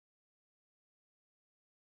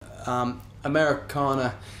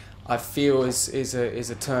Americana, I feel, is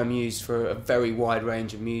a term used for a very wide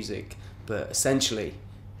range of music, but essentially,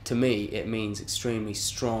 to me, it means extremely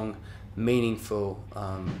strong, meaningful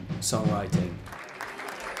songwriting.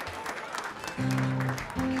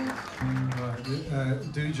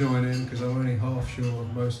 Right, do join in, because I'm only half sure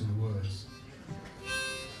of most of the words.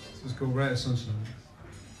 So it's called Ray of Sunshine.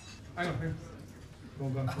 Hang on. Go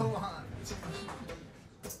on back.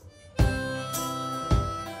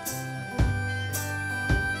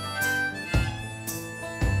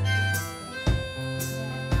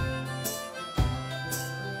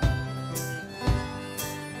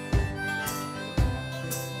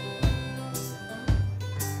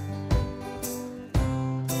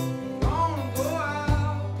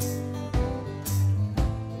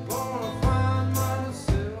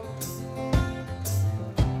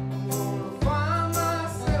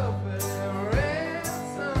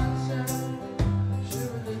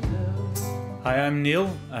 Hi, I'm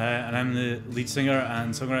Neil, and I'm the lead singer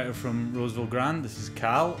and songwriter from Roseville Grand. This is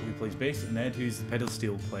Cal, who plays bass, and Ed, who's the pedal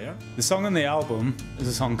steel player. The song on the album is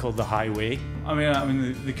a song called The Highway. I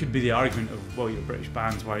mean, there could be the argument of, well, you're British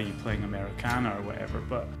bands, why are you playing Americana or whatever?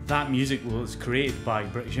 But that music was created by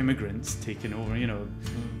British immigrants taking over, you know,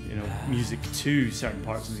 music to certain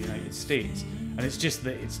parts of the United States, and it's just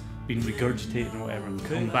that it's been regurgitated and whatever, and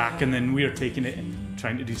come back, and then we're taking it and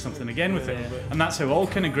trying to do something again with it, and that's how all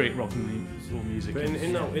kind of great rock and roll music. But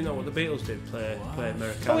you know what the Beatles did, play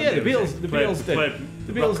Americana. Oh yeah, the Beatles did it.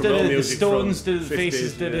 The Beatles did it. The Stones did it. The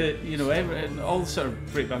Faces did it. You know, all sort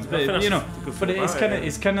of great bands. But you know, but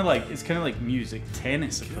it's kind of like music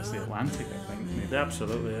tennis across the Atlantic, I think. Maybe. Yeah,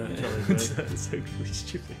 absolutely, yeah, totally agree. It's so really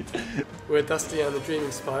stupid. We're Dusty and the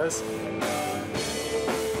Dreaming Spires.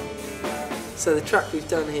 So the track we've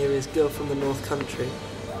done here is Girl from the North Country.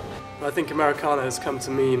 I think Americana has come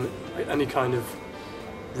to mean any kind of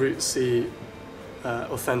rootsy,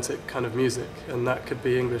 authentic kind of music, and that could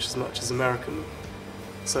be English as much as American.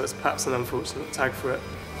 So it's perhaps an unfortunate tag for it.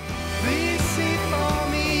 Please see for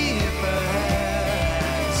me if her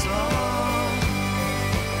hair's long.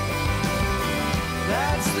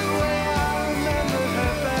 That's the way I remember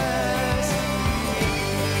her best.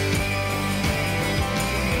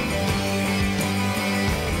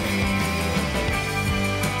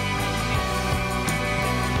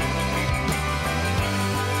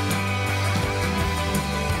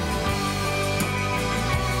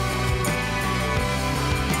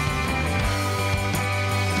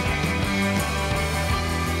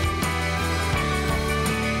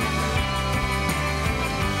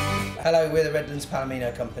 Hello, we're the Redlands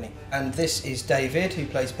Palomino Company, and this is David, who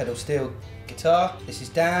plays pedal steel guitar. This is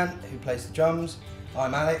Dan, who plays the drums.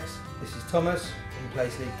 I'm Alex. This is Thomas, who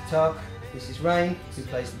plays lead guitar. This is Rain, who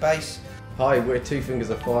plays the bass. Hi, we're Two Fingers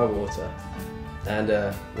of Firewater, and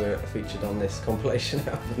we're featured on this compilation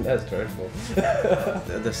album. That's dreadful.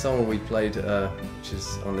 The song we played, which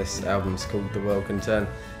is on this album, is called The World Can Turn,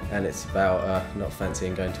 and it's about not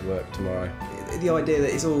fancying going to work tomorrow. The idea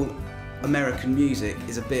that it's all American music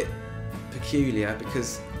is a bit peculiar,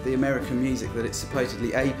 because the American music that it's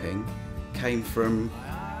supposedly aping came from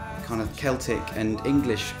kind of Celtic and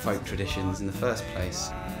English folk traditions in the first place.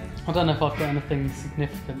 I don't know if I've got anything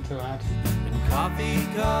significant to add. And coffee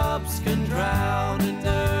cups can drown in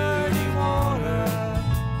dirty water.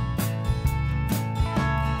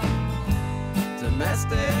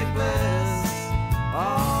 Domestic bliss,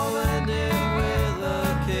 all ending with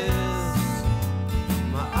a kiss.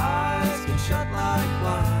 My eyes can shut like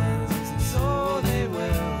blinds, and so they will.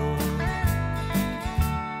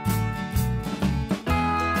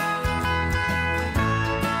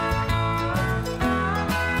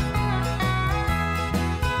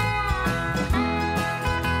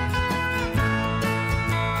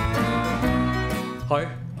 Hi,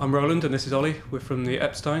 I'm Roland and this is Ollie. We're from the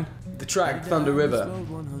Epstein. The track Thunder River,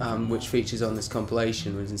 which features on this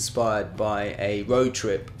compilation, was inspired by a road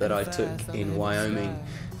trip that I took in Wyoming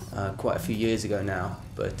quite a few years ago now,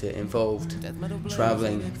 but it involved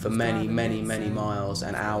travelling for many, many, many miles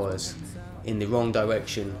and hours in the wrong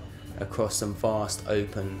direction across some vast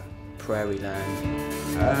open prairie land.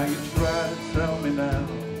 You try to tell me now,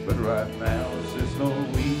 but right now there's no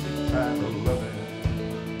easy kind of loving.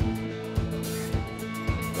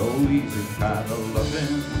 No easy kind of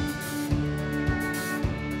loving.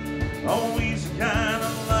 No easy kind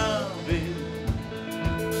of loving.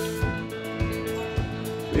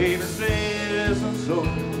 Baby says I'm so,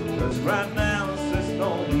 cause right now there's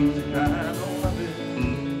no easy kind of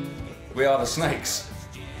loving. We are the Snakes.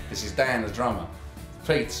 This is Dan, the drummer.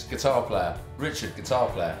 Pete, guitar player. Richard, guitar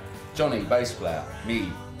player. Johnny, bass player.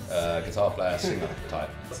 Me, guitar player, singer type.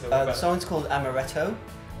 The song's called Amaretto.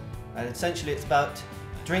 and essentially it's about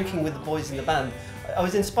drinking with the boys in the band. I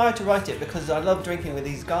was inspired to write it because I love drinking with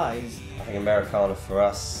these guys. I think Americana for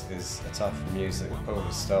us is a type of music that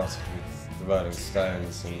probably started with the Rolling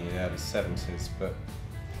Stones in the early 70s, but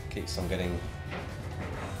keeps on getting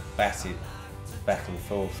batted back and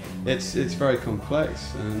forth. It's very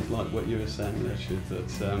complex, and like what you were saying, Richard,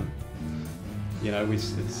 that you know,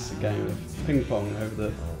 it's a game of ping pong over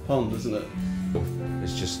the pond, isn't it?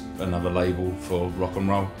 It's just another label for rock and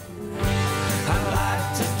roll. I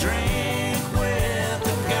like to drink